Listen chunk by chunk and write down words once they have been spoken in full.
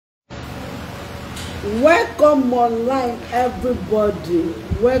Welcome online, everybody.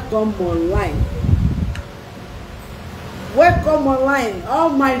 Welcome online. Welcome online, all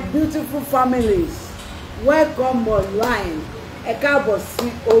my beautiful families. Welcome online. Ẹ káàbọ̀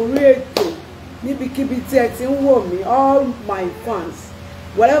sí orí ètò níbikíbi tí ẹ ti ń wò mí, all my fans.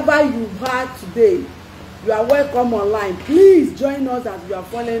 Wherever you are today, you are welcome online. Please join us as you are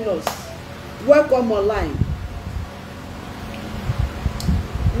following us. Welcome online.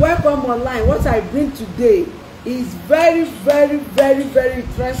 Welcome online. What I bring today is very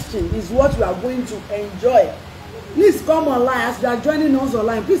interesting. Is what you are going to enjoy. Please come online as you are joining us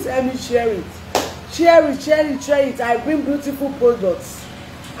online. Please help me share it. Share it. I bring beautiful products.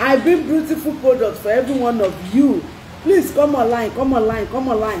 I bring beautiful products for every one of you. Please come online. Come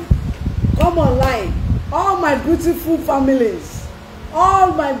online. All my beautiful families,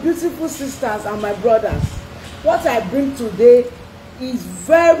 all my beautiful sisters and my brothers. What I bring today is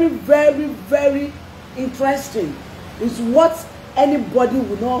very interesting. It's what anybody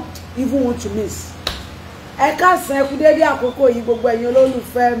would not even want to miss. Ẹ káàsán, ẹ kú dédé àkókò yìí gbogbo ẹ̀yin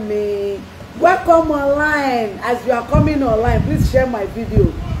olólùfẹ́ mi. Welcome online. As you are coming online, please share my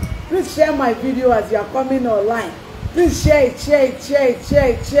video. Please share my video as you are coming online. Please share it.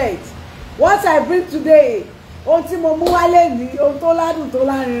 What I bring today, ohun tí mo mú wálé ní ohun tó ládùn tó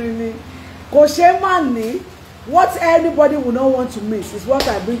lárinrin ni. Kò ṣe má ní. What anybody will not want to miss is what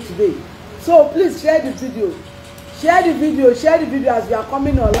I bring today. So please share the video. Share the video as you are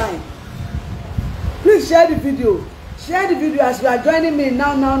coming online. Please share the video. Share the video as you are joining me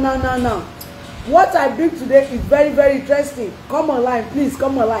now. What I bring today is very interesting. Come online, please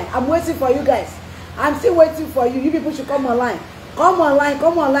come online. I'm waiting for you guys. I'm still waiting for you. You people should come online. Come online.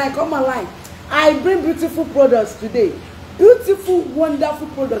 I bring beautiful products today. Beautiful, wonderful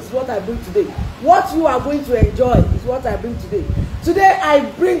products is what I bring today. What you are going to enjoy is what I bring today. Today I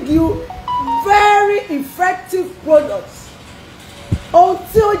bring you very effective products. Ohun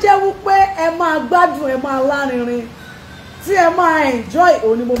tí ó jẹ́ wípé ẹ máa gbádùn, ẹ máa lárinrin, tí ẹ máa enjoy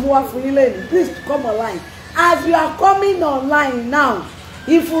òun ni mo mú wá fún yín lẹ́yìn. Please come online. As you are coming online now,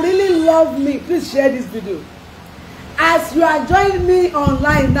 if you really love me, please share this video. As you are joining me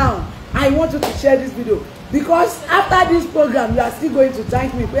online now, I want you to share this video. Because after this program, you are still going to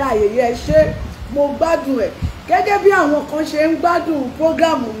thank me. Pé ayẹyẹ ṣé mo gbádùn ẹ̀. Gẹ́gẹ́ bí àwọn kan ṣe ń gbádùn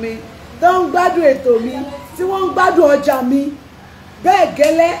program mi, tó ń gbádùn ètò mi, tí wọ́n ń gbádùn ọjà mi, bẹ́ẹ̀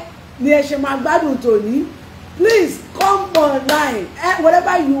gẹ́lẹ́ ni ẹ ṣe máa gbádùn tòní. Please come online.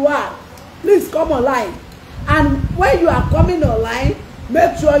 Wherever you are, please come online. And when you are coming online,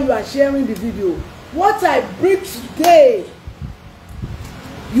 make sure you are sharing the video. What I bring today,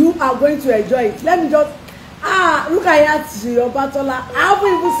 you are going to enjoy it. Let me just look at Obatola. I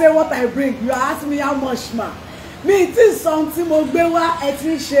haven't even say what I bring. You are asking me how much, ma. Me, it is something mo gbé wá, ẹ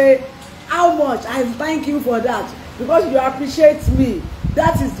ti ṣe how much. I thank you for that because you appreciate me.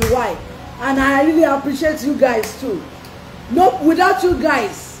 That is the why, and I really appreciate you guys too. No, without you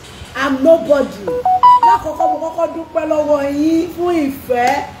guys, I'm nobody. Lákọ̀ọ́kọ́ mo kọ́kọ́ dúpẹ́ lọ́wọ́ yín fún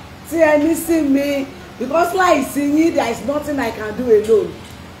ìfẹ́ tí ẹ ní sí mi because láìsí yín there is nothing I can do alone.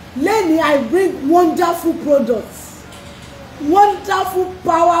 Lẹ́ni, I bring wonderful products. Wonderful,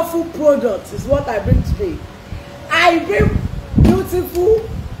 powerful products is what I bring today. I bring beautiful,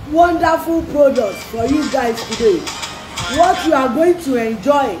 wonderful products for you guys today. What you are going to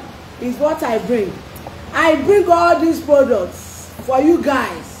enjoy is what I bring. I bring all these products for you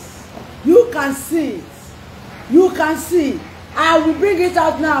guys. You can see it. I will bring it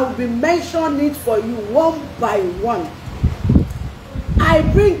out now. I will be mentioning it for you one by one. I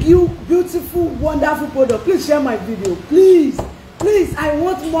bring you beautiful, wonderful product. Please share my video. Please. I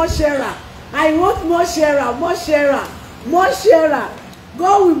want more sharer. More sharer.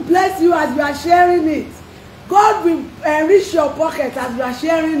 God will bless you as you are sharing it. God will enrich your pocket as you are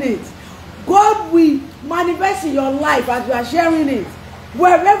sharing it. God will manifest in your life as you are sharing it.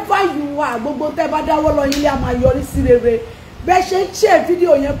 Wherever you are, gbogbo tẹ́ bá dáwọ́ lọ yín á máa yọrí sí rere. Bẹ́ẹ̀ ṣe ń share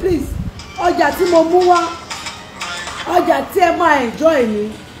video yẹn, please. Ọjà tí mo mú wá, ọjà tí ẹ máa enjoy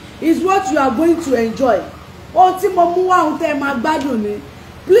ni is what you are going to enjoy. Ohun tí mo mú wá ohun tẹ́ ẹ máa gbádùn ni.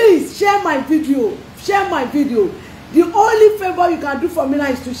 Please share my video. The only favor you can do for me now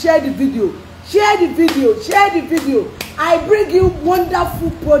is to share the video. Share the video. I bring you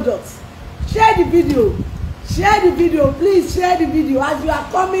wonderful products. Share the video. Please share the video as you are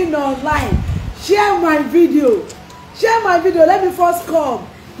coming online. Share my video. Let me first come.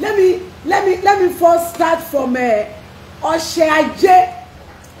 Let me first start from Ọṣẹ Ajé.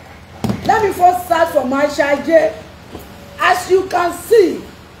 Let me first start from Ọṣẹ Ajé. As you can see,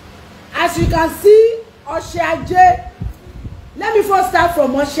 Ọṣẹ Ajé. Let me first start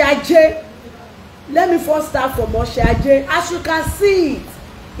from Ọṣẹ Ajé. let me first start from Ọṣẹ Ajé. As you can see it,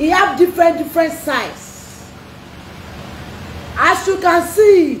 he have different size. As you can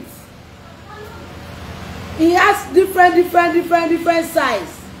see it, he has different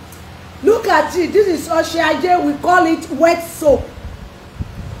size. Look at it. This is Ọṣẹ Ajé. We call it wet soap.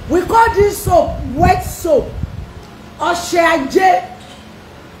 We call this soap wet soap. Ọṣẹ Ajé.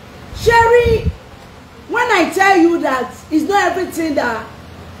 Sherry, when I tell you that it's not everything that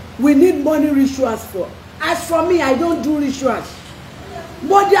we need money rituals for. As for me, I don't do rituals.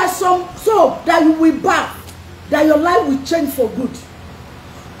 But there are some soap that you will bath, that your life will change for good.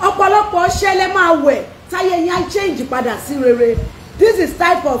 Ọ̀pọ̀lọpọ̀ ọṣẹ lẹ máa wẹ̀, táyé yẹn change padà sí rere. This is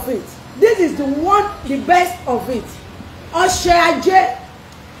type of it. This is the one, the best of it. Ọṣẹ Ajé.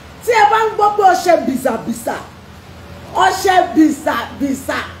 Tí ẹ bá ń gbọ́ pé ọṣẹ bìsàbìsà, ọṣẹ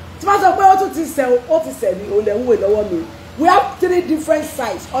bìsàbìsà. Tí wọ́n sọ pé ó tún ti sẹ̀ ní olè ń wè lọ́wọ́ mi. We have 3 different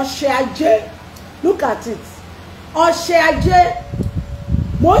sizes. Ọṣẹ Ajé. Look at it. Ọṣẹ Ajé.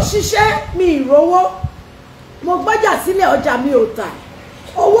 Mo ń ṣiṣẹ́ mi ìrówó. Mo gbọ́jà sílẹ̀ ọjà mi ò tà.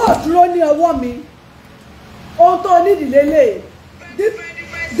 Owó ò dúró ní ọwọ́ mi. Ohun tó nídìí lélẹ̀.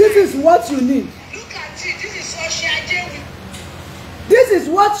 This is what you need. Look at it. This is Ọṣẹ Ajé. This is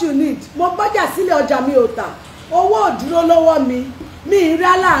what you need. Mo gbọ́jà sílẹ̀ ọjà mi ò tà. Owó ò dúró lọ́wọ́ mi. Mi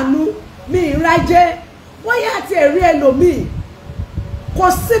ìrá láàánú. Mi ìrájẹ́. Wọ́n yá àti ẹ̀rí ẹlòmíì.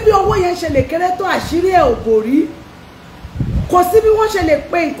 Kò sí bí owó yẹn ṣe lè kéré tó àṣírí ẹ̀ ò bò rí. Kò sí bí wọ́n ṣe lè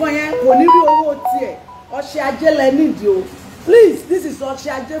pe nǹkan yẹn kò ní rí owó tiẹ̀. Ọṣẹ Ajé lẹ nídìí o. Please, this is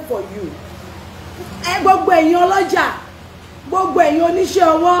Ọṣẹ Ajé for you. Gbogbo ẹ̀yin ọlọ́jà, gbogbo ẹ̀yin oníṣẹ́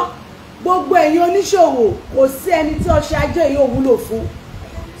ọwọ́, gbogbo ẹ̀yin oníṣòwò, kò sí ẹni tí Ọṣẹ Ajé yìí ò wúlò fún.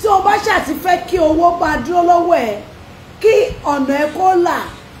 Tí o bá ṣàti fẹ́ kí owó bá dúró lọ́wọ́ ẹ̀, kí ọ̀nà ẹ̀ kó là,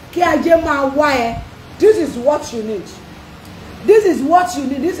 kí ajé máa wá ẹ. This is what you need. This is what you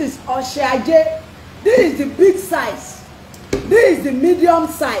need. This is Ọṣẹ Ajé. This is the big size. This is the medium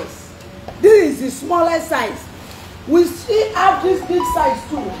size. This is the smallest size. We still have this big size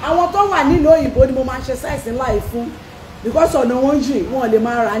too. Àwọn tó wà nílùú òyìnbó ni mo máa ń ṣe size ńlá yìí fún. Because ọ̀nà wọn jìn, wọn lè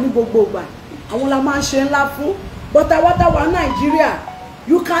máa rà ní gbogbo ìgbà. Àwọn la máa ń ṣe ńlá fún. But àwọn táwa Nàìjíríà,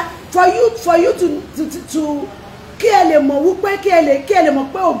 you can for you to kí ẹ lè mọ̀ wípé kí ẹ lè mọ̀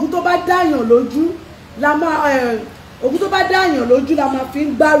pé ògùn tó bá dáyàn lójú la máa ògùn tó bá dáyàn lójú la máa fi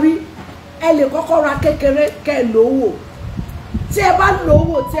ń gbárí. Ẹ lè kọ́kọ́ ra kékeré kẹ́ ẹ lówó. Tí ẹ bá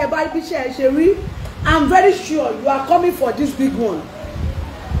lówó, tí ẹ bá bí iṣẹ́ ẹ ṣe rí, I'm very sure you are coming for this big one.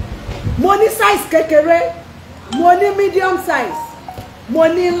 Mo ní size kékeré, mo ní medium size, mo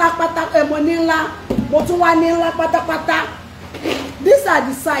ní ńlá mo ní ńlá, mo tún wá ní ńlá pátápátá. These are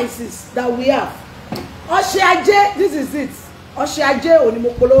the sizes that we have. Ọṣẹ Ajé, this is it. Ọṣẹ Ajé òní mo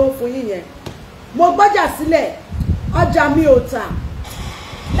polówó fún yín yẹn. Mo gbọ́jà sílẹ̀, ọjà mi ò tà.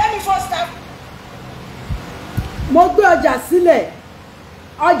 Let me first start. Mo gbé ọjà sílẹ̀,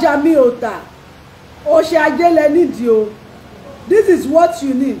 ọjà mi ò tà. Ọṣẹ Ajé lẹ nídìí o. This is what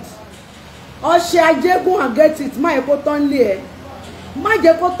you need. Ọṣẹ Ajé, go and get it. Má jẹ́ kó tán lé ẹ. Má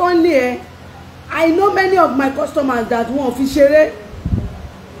jẹ́ kó tán lé ẹ. I know many of my customers that wọ́n fi ṣeré.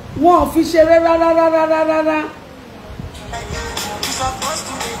 Wọ́n fi ṣeré rárá.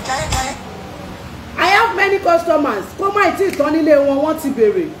 I have many customers. Kó má tí tán nílé wọn, wọ́n ti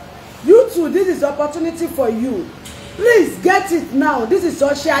bèrè. You too, this is opportunity for you. Please get it now. This is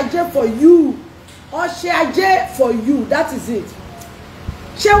Ọṣẹ Ajé for you. Ọṣẹ Ajé for you. That is it.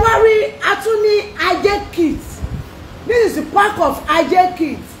 Ṣé wá rí Atúní Ajé kit. This is the pack of Ajé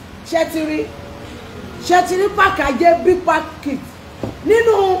kit. Ṣé pack Ajé big pack kit.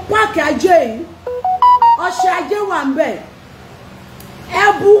 Nínú pack Ajé yìí, Ọṣẹ Ajé wà ńbẹ̀.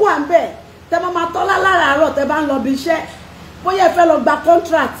 Ẹ̀bù wà ńbẹ̀. Tẹ́ máa tọ́lá láràárọ̀ tẹ́ bá ń lọ bí iṣẹ́. Bóyá ẹ fẹ́ lọ gba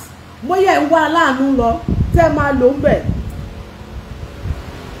contract, bóyá ẹ ń wá aláàánú lọ, tẹ́ máa lò ńbẹ̀.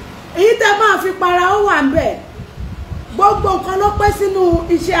 Èyí tẹ́ máa fi para ó wà ńbẹ̀. Gbogbo nǹkan ló pẹ́ sínú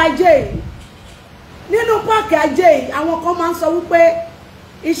iṣẹ́ Ajé yìí. Nínú páàkì Ajé yìí, àwọn kan máa ń sọ wípé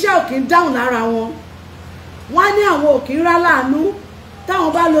iṣẹ́ ò kì í dáhùn lára wọn. Wọ́n á ní àwọn ò kì í rá láàánú.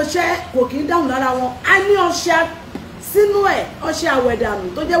 Táwọn bá lo iṣẹ́ kò kì í dáhùn lára wọn. A ní ọṣẹ sínú ẹ̀, ọṣẹ àwẹ̀dànù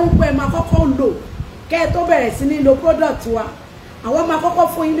tó jẹ́ wípé ẹ máa kọ́kọ́ lò kẹ́ ẹ tó bẹ̀rẹ̀ sí ní lo product wa. Àwọn máa kọ́kọ́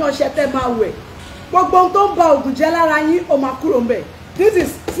fún yín ní ọṣẹ tẹ́ máa wẹ̀. Gbogbo ohun tó ń ba ògùn jẹ́ lára yín ó máa kúrò ńbẹ̀. This is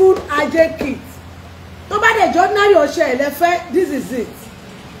full Ajé kit. Tó bá dẹ̀ jọ ordinary ọṣẹ ẹ̀lẹ́fẹ́, this is it.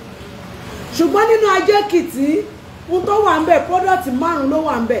 Ṣùgbọ́n nínú Ajé kit yìí, ohun tó wà ńbẹ̀ product 5 ló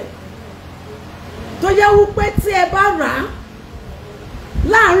wà ńbẹ̀. Tó jẹ́ wípé tí ẹ bá rà á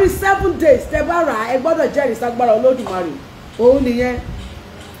láàárín 7 days tẹ́ bá rà á, ẹ gbọ́dọ̀ jẹ́rìí ságbára Olódùmarè. Òun nìyẹn.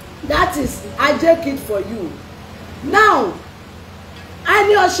 That is Ajé kit for you. Now, a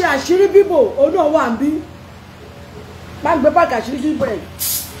ní ọṣẹ àṣírí bíbò òun náà wà ń bí bá ń gbé páàkì àṣírí bíbò yẹn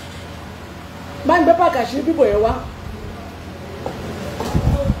bá ń gbé páàkì àṣírí bíbò yẹn wá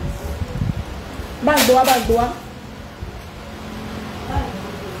bá ń gbé wá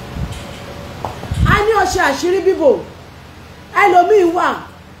a ní ọṣẹ àṣírí bíbò ẹlòmíì wà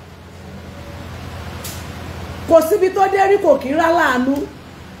kò síbi tó dé rí kò kí ń rá láàánú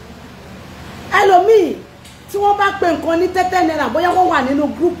ẹlòmíì tí wọ́n bá pe nǹkan ní tẹ́tẹ́ náírà bóyá wọ́n wà nínú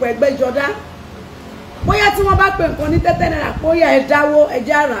gúrùpù Ẹgbẹ́jọdá bóyá tí wọ́n bá pe nǹkan ní tẹ́tẹ́ náírà bóyá ẹ dáwó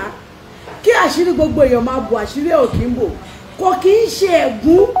ẹjẹ́ àrà kí àṣírí gbogbo èèyàn máa bò àṣírí ẹ̀ ò kí ń bò kò kí ń ṣe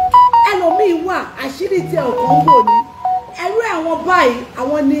ẹ̀gún ẹlòmíì wà àṣírí tí ẹ̀ ò kàn ń bò ní ẹrú àwọn báyìí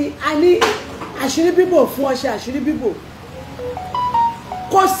àwọn ni a ní àṣírí bíbò fún ọṣẹ àṣírí bíbò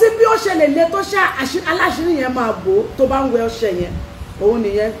kò sí bí ó ṣe lè le tó ṣe aláṣírí yẹn máa bò tó bá ń wẹ ọṣẹ yẹn òun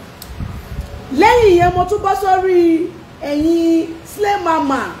nìyẹn lẹ́yìn yẹn mo tún bọ́ sórí ẹ̀yin slay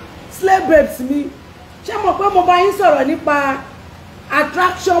mama slay babes mi ṣé mo pé mo bá yín sọ̀rọ̀ nípa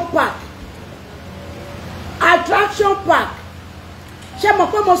attraction park ṣé mo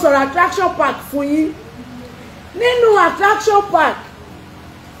pé mo sọ̀rọ̀ attraction park fún yín nínú attraction park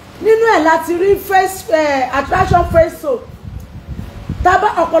nínú ẹ̀ láti rí attraction face soap tábà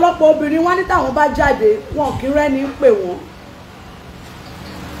ọ̀pọ̀lọpọ̀ obìnrin wá ní táwọn bá jáde wọn kì í rẹ́ni pè wọ́n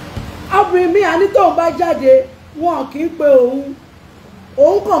obìnrin mi àní tóun bá jáde wọn kì í pe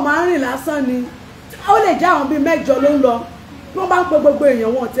òun kàn máa ń rìn lásán ni ó lè jẹ́ àwọn bíi 8 ló ń lọ bí wọ́n bá ń pe gbogbo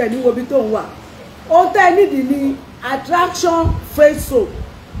èèyàn wọn tẹ̀ níwo bí tóun wà ohun tẹ́ ẹ nídìí ni attraction face soap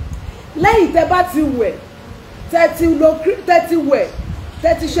lẹ́yìn tẹ́ bá ti wẹ̀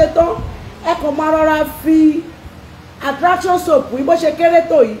tẹ́ ti ṣe tán ẹ kàn máa rọra fi attraction soap yìí bó ṣe kéré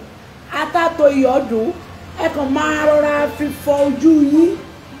tó yìí atátó ìyọ̀dún ẹ kàn máa rọra fi fọ ojú yín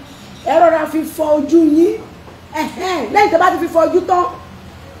ẹ rọra fi fọ ojú yín lẹ́yìn tẹ́ bá ti fi fọ ojú tán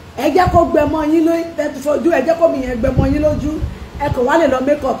ẹ jẹ́ kó gbẹmọ yín lójú ẹ ti fọ ojú ẹ jẹ́ kó mi yẹn gbẹmọ yín lójú ẹ kàn wá lè lọ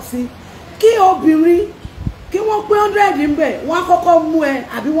make up sí kí obìnrin kí wọ́n pé 100 ń bẹ̀ wọ́n á kọ́kọ́ mú ẹ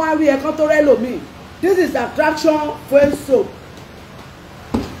àbí wọ́n á rí ẹ kán tó rẹ́ lòmíì this is attraction face soap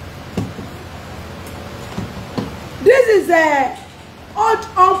this is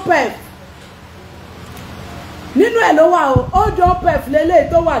old pep nínú ẹ̀ ló wà o old pep lélẹ́yìí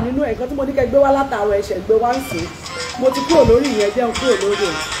tó wà nínú ẹ̀ nǹkan tí mo ní kẹ́ gbé wá látàrọ ẹ̀ṣẹ̀ gbé wá ń sìn mo ti kúrò lórí ìyẹn jẹun kúrò lórí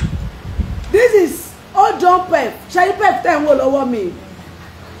ẹ̀ this is old pep ṣẹ́yí pep tẹ̀ ń wò lọ́wọ́ mi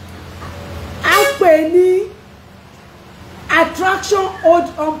a pè ní attraction old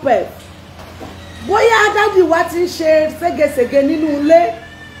pep bóyá dádì wa ti ń ṣe ségesège nínú ilé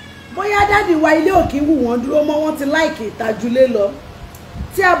bóyá dádì wa ilé òkè wù wọ́n dúró mọ́ wọ́n ti láìkì ìtajulé lọ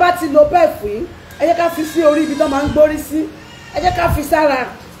tí a bá ti lo pep yìí ẹ jẹ́ ká fi sí orí ibi tó máa ń gbórí sí ẹ jẹ́ ká fi sára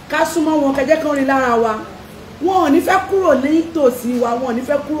ká súnmọ́ wọn kẹjẹ́ kan rí lára wa wọn ò ní fẹ́ kúrò ní tòsí wa wọn ò ní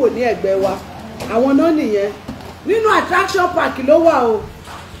fẹ́ kúrò ní ẹ̀gbẹ́ wa àwọn náà nìyẹn nínú attraction park ló wà o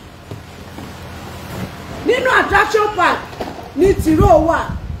nínú attraction park ní tìró wà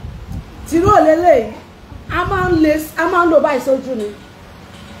tìró lélẹ́yìí a máa ń lo báyìí sójú ni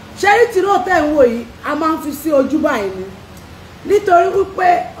ṣẹ́rí tìró tẹ̀ ń wò yìí a máa ń fi sí ojú báyìí ni nítorí wípé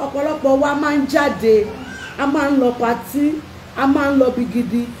ọ̀pọ̀lọpọ̀ wa máa ń jáde a máa ń lọ patí a máa ń lọ bí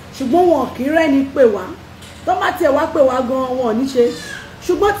gidi ṣùgbọ́n wọn kì í rẹ́ni pè wá tó bá tiẹ̀ wá pè wá gan wọn ò ní ṣe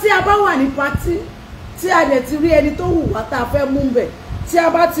ṣùgbọ́n tí a bá wà ní patí tí a dẹ̀ ti rí ẹni tó wù wá tá a fẹ́ mú bẹ̀ tí a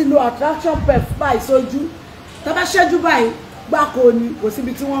bá ti lo attraction pep báyìí sójú tá a bá ṣẹ́jú báyìí gbáko ni kò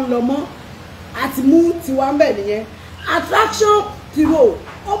síbi tí wọ́n ń lọ mọ́ àti mú tiwa ń bẹ̀ nìyẹn attraction tìró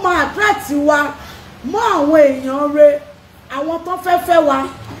ó máa attract wa mọ́ àwọn èèyàn rẹ̀ àwọn tó fẹ́ wa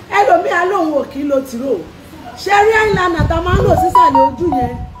ẹlòmíà lòun ò kí lo tìró ṣe rí eyeliner tá a máa ń lò sísàlẹ̀ ojú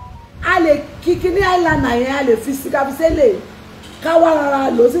yẹn a lè kíkí ní eyeliner yẹn a lè fi sikafisẹ́lẹ̀ káwá rárá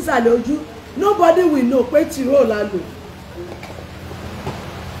lò sísàlẹ̀ ojú nobody will know pé tìró la lò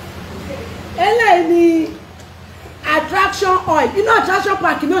eléyìí ni attraction oil inú attraction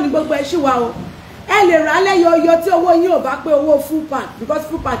pack náà ní gbogbo ẹ̀ ṣì wà o ẹ lè rà lẹ́yọ̀ọ́yọ̀ tí owó yín ò bá pé owó full pack because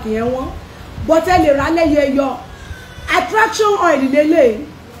full pack yẹn wọ́n but ẹ lè rà lẹ́yọ̀ọ́yọ̀ attraction oil lélẹ̀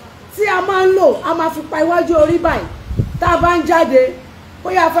tí a máa ń lò a máa fi pa iwájú orí báyìí tá a bá ń jáde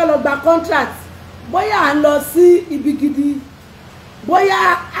bóyá a fẹ́ lọ gba contract bóyá à ń lọ sí ibi gidi bóyá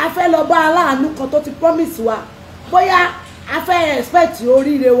a fẹ́ lọ bá aláàánú kan tó ti promise wa bóyá a fẹ́ expect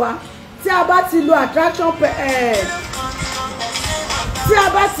oríire wa tí a bá ti lo attraction tí a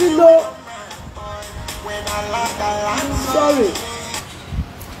bá ti lo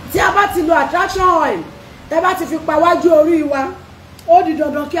tí a bá ti lo attraction oil tẹ́ bá ti fi pa wájú orí wa ó di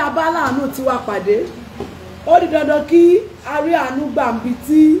dandan kí a bá láàánú tiwa pàdé ó di dandan kí a rí àánú gbàǹbì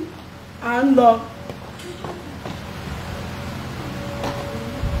tí à ń lọ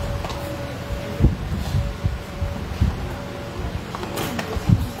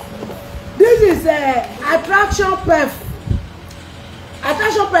is attraction perf.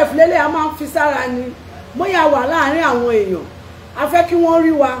 Attraction perf lele a máa ń fi sára ni. Bóyá wà láàrin àwọn èèyàn. A fẹ́ kí wọ́n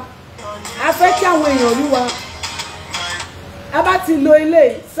rí wa. A fẹ́ kí àwọn èèyàn rí wa. A bá ti lo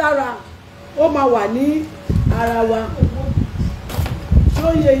ilé sára, ó máa wà ní ara wa. Ṣó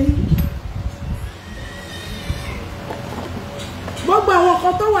yé yín? Gbogbo àwọn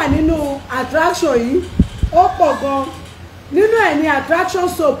nǹkan tó wà nínú attraction yìí ó pọ̀ gan. Nínú ẹ̀ ni attraction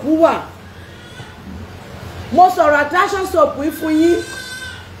soap wà. Mo sọ̀rọ̀ attraction soap yìí fún yín.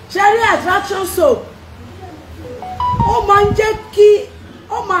 Ṣé rí attraction soap? Ó máa ń jẹ́ kí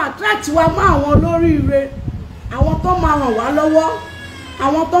ó máa attract wa mọ́ àwọn olóríire, àwọn tó máa ràn wá lọ́wọ́,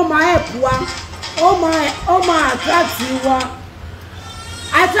 àwọn tó máa help wa, ó máa attract wa.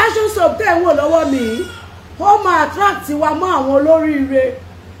 Attraction soap tẹ́ ń wò lọ́wọ́ mi, ó máa attract wa mọ́ àwọn olóríire,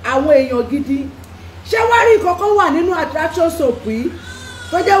 àwọn èèyàn gidi. Ṣé wá rí kankan wà nínú attraction soap yìí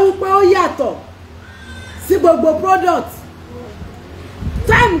tó jẹ́ wípé ó yàtọ̀ sí gbogbo product?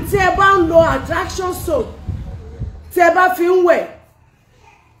 Time tí ẹ bá ń lo attraction soap, tí ẹ bá fi ń wẹ̀,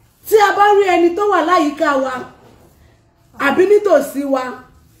 tí a bá rí ẹni tó wà láyìíká wa àbí nítòsí wa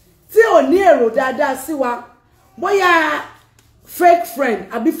tí ò ní èrò dáadáa sí wa, bóyá fake friend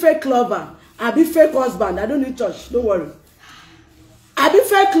àbí fake lover àbí fake husband, I don't need touch, don't worry, àbí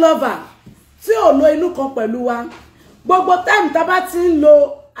fake lover tí ò lo inú kan pẹ̀lú wa, gbogbo time tá bá ti ń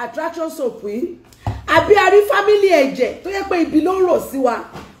lo attraction soap yìí, àbí a rí family ẹ̀jẹ̀ tó yẹ pé ibi ló ń rò sí wa,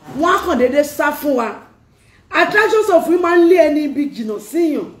 wọ́n á kàn déédéé sá fún wa. Attraction soap yìí máa ń lé ẹni ibi jìnnà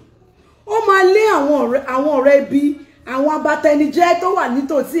síyàn. Ó máa lé àwọn ọ̀rẹ́ ibi, àwọn abatẹnijẹ́ tó wà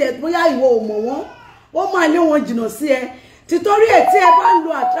nítòsí ẹ, bóyá ìwọ ò mọ̀ wọ́n, ó máa lé wọn jìnnà sí ẹ. Títorí ẹ̀ tí ẹ bá ń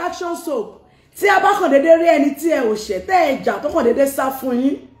lo attraction soap, tí a bá kàn déédéé rí ẹni tí ẹ ò ṣẹ̀, tẹ́ ẹ jà tó kàn déédéé sá fún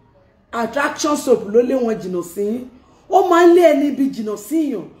yín, attraction soap ló lé wọn jìnnà sí yín. Ó máa ń lé ẹni ibi jìnnà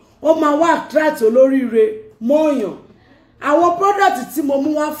síyàn. Ó máa wá attract olóríire mọ́ọ̀yàn. Àwọn product tí mo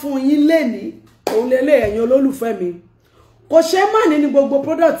mú wá fún yín lénìí, òun lélẹ̀ ẹ̀yin olólùfẹ́ mi. Kò ṣe má ní gbogbo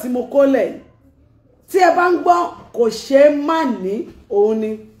product tí mo kó lẹ̀. Tí ẹ bá ń gbọ́ kò ṣe má ní, òun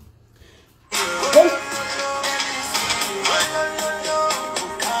ni.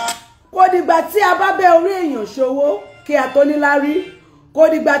 Kò dìgbà tí a bá bẹ́ orí èèyàn ṣòwò kí a tó níláárí. Kò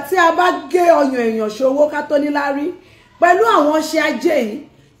dìgbà tí a bá gé ọyàn èèyàn ṣòwò ká tó níláárí. Pẹ̀lú àwọn ọṣẹ ajé yìí,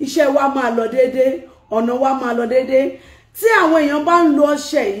 iṣẹ́ wa máa lọ déédéé, ọ̀nà wa máa lọ déédéé. Tí àwọn èèyàn bá ń lo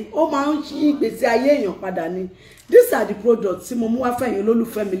ọṣẹ yìí, ó máa ń yí ìgbésí ayé èèyàn padà ni. These are the products tí mo mú wá fẹ́yìn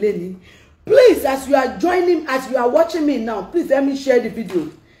olólùfẹ́ mi lénìí. Please, as you are watching me now, please help me share the video.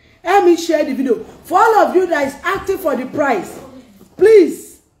 Help me share the video. For all of you that is asking for the price,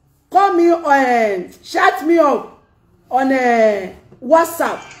 please call me or chat me up on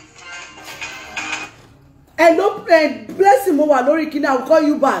WhatsApp. Hello, blessing mo wà lórí kíni, I will call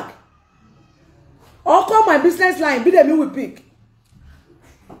you back. Or call my business line, Bidemi will pick.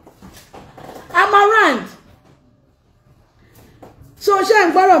 I'm around. So ṣé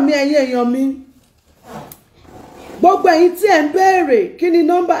ń gbọ́rọ̀ mi ẹ̀yin èèyàn mi. Gbogbo ẹ̀yin tí ẹ ń béèrè kíni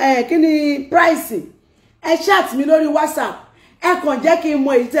number kíni price. Ẹ chat mi lórí WhatsApp. Ẹ kàn jẹ́ kí n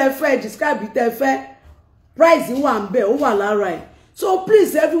mọ èyí tẹ́ fẹ́, describe tẹ́ fẹ́. Price wà ńbẹ̀, ó wà lára ẹ̀. So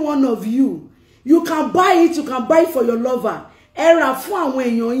please, every one of you, you can buy it, you can buy it for your lover. Ẹ rà fún àwọn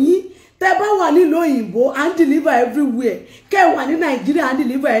èèyàn yín. Tẹ́ bá wà nílùú òyìnbó and deliver everywhere. Kẹ́ wà ní Nigeria and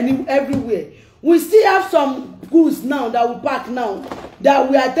deliver everywhere. We still have some goods now that we pack now that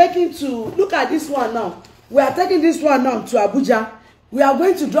we are taking to, look at this one now. We are taking this one now to Abuja. We are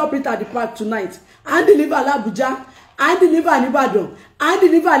going to drop it at the park tonight and deliver Abuja and deliver Ibadan and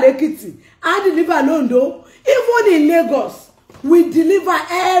deliver Ekiti and deliver Londo. Even in Lagos, we deliver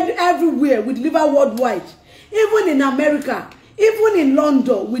everywhere. We deliver worldwide. Even in America, even in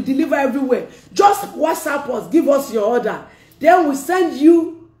London, we deliver everywhere. Just WhatsApp us, give us your order. Then we send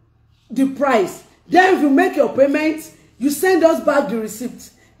you the price. Then if you make your payment, you send us back the receipt.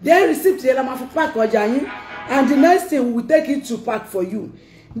 Then receipt pack and the next thing we will take it to pack for you.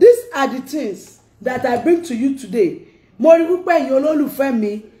 These are the things that I bring to you today. Mo rí wípé ẹ̀yin olólùfẹ́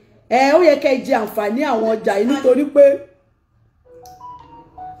mi, ó yẹ kẹ́ jẹ àǹfààní àwọn ọjà yìí nítorí pé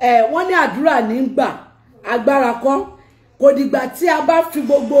wọ́n ní àdúrà ní gbà, agbára kọ́. Kò dìgbà tí a bá fi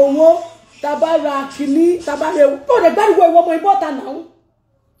gbogbo owó tá bá ra kíní, tá bá re ó lè gbàdúgbò ìwọ ọmọ ìbọ̀ta náà.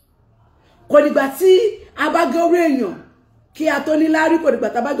 Kò dìgbà tí a bá gé orí èèyàn kí a tó níláárí, kò dìgbà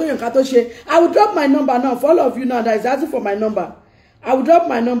tá bá gé èèyàn ká tó ṣe. I will drop my number now for all of you now that is asking for my number. I will drop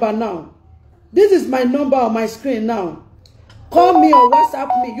my number now. This is my number on my screen now. Call me or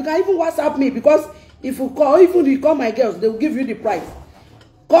WhatsApp me. You can even WhatsApp me because if you call, even if you call my girls, they will give you the price.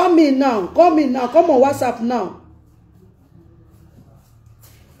 Call me now. Call me now. Come on WhatsApp now.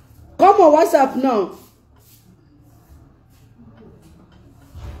 Come Come on WhatsApp now.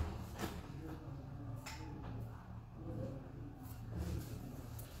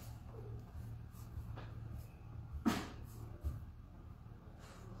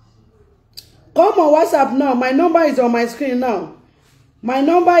 Come on WhatsApp now. My number is on my screen now. My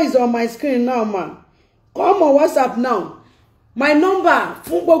number is on my screen now, ma. Come on WhatsApp now. My number,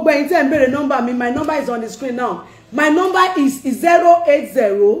 fún gbogbo ẹ̀yin tẹ́ ń béèrè number mi, my number is on the screen now. My number is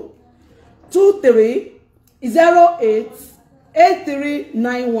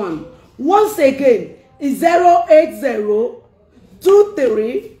 08023088391. Once again,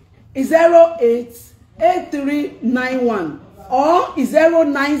 08023088391 or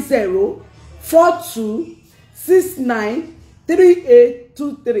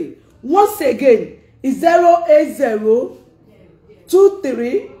 09042693823. Once again,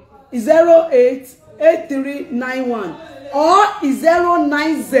 08023088391 or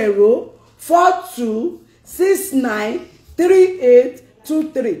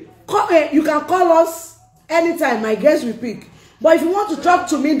 09042693823. You can call us anytime. My guest will pick. But if you want to talk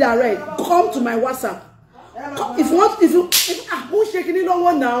to me direct, come to my WhatsApp. If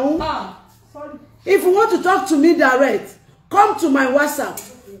you want to talk to me direct, come to my WhatsApp.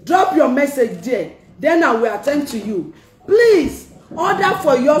 Drop your message there. Then I will attend to you. Please order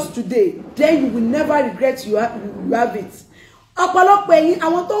for yours today. Then you will never regret you have it. Ọ̀pọ̀lọpọ̀ ẹ̀yin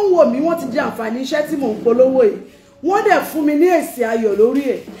àwọn tó ń wò mí wọ́n ti jẹ àǹfààní iṣẹ́ tí mò ń polówó yìí. Wọ́n dẹ̀ fún mi ní èsì ayọ̀ lórí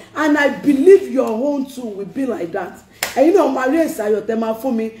ẹ̀. And I believe your own too will be like that. Ẹ̀yin náà máa rí èsì ayọ̀ tẹ́ máa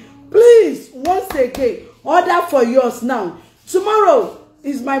fún mi. Please, once again, order for yours now. Tomorrow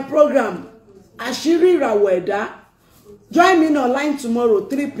is my program. Àṣírí ìràwọ̀ ẹ̀dá. Join me online tomorrow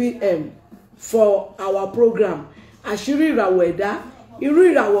 3 p.m. for our program. Àṣírí ìràwọ̀ ẹ̀dá. Irú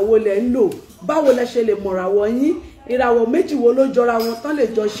ìràwọ̀ wo lẹ ń lò? Báwo lẹ ṣe lè mọ̀ ìràwọ̀ yín? Ìràwọ̀ méjì wo ló jọra wọn tán lè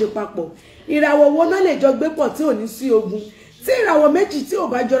jọ ṣe papọ̀? Ìràwọ̀ wo náà lè jọ gbé pọ̀ tí ò ní sí ogun? Tí ìràwọ̀ méjì tí ò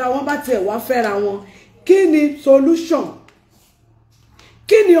bá jọra wọn bá tiẹ̀ wá fẹ́ra wọn, kí ni solution?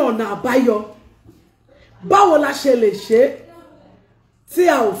 Kí ni ọ̀nà àbáyọ? Báwo la ṣe lè ṣe tí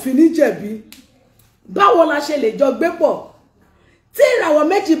a ò fi ní jẹ̀bi? Báwo la ṣe lè jọ gbé pọ̀? Tí ìràwọ̀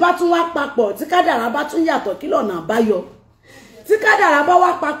méjì bá tún wá papọ̀, tí kádàrá bá tún yàtọ̀, kí lọ̀nà àbáyọ? Tí kádàrá bá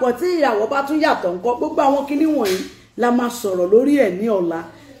wá papọ̀, tí ìràwọ̀ bá tún yàtọ̀ ńkọ́? Gbogbo àwọn kinní wọ̀nyí la máa sọ̀rọ̀ lórí ẹ̀ ní ọ̀la.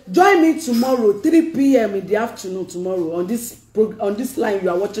 Join me tomorrow 3 p.m. in the afternoon tomorrow on this line you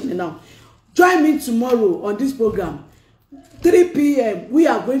are watching me now. Join me tomorrow on this program 3 p.m. We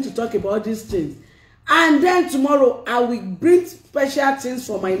are going to talk about these things. And then tomorrow I will bring special things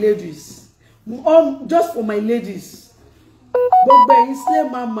for my ladies. Just for my ladies. Gbogbo ẹ̀yin slay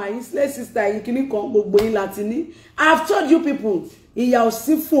mama, ẹ̀yin slay sister, ẹ̀yin kíní kan gbogbo yín láti ní. I have told you people, ìyà ò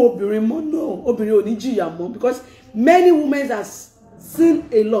sí fún obìnrin mọ́, no, obìnrin ò ní jìyà mọ́, because many women have seen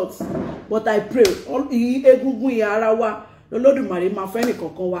a lot. But I pray, egungun ìhà ara wa lọ́lọ́dùmarè máa fẹ́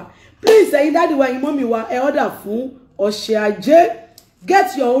nìkankan wa. Please, ẹ̀yin daddy wa, ẹ̀yin mommy wa, ẹ order fún ọṣẹ ajé.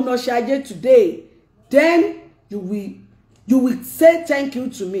 Get your own ọṣẹ ajé today. Then you will say thank you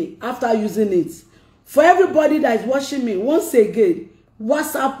to me after using it. For everybody that is watching me, once again,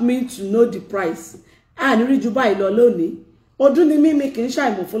 WhatsApp me to know the price. And rí ju báyìí lọ lónìí. Ọdún ni mímí kì í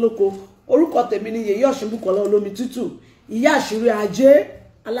ṣàìmọ̀ fólókó. Orúkọ tèmi ni Yèyé Ọ̀ṣunbùkọ́lá Olómi Tútù. Ìyá àṣírí ajé,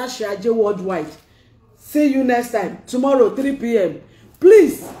 aláṣẹ ajé worldwide. See you next time, tomorrow 3 p.m.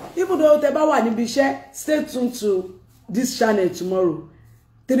 Please, even though tẹ́ bá wà níbi iṣẹ́, stay tuned to this channel tomorrow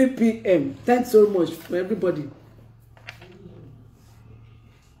 3 p.m. Thanks so much for everybody.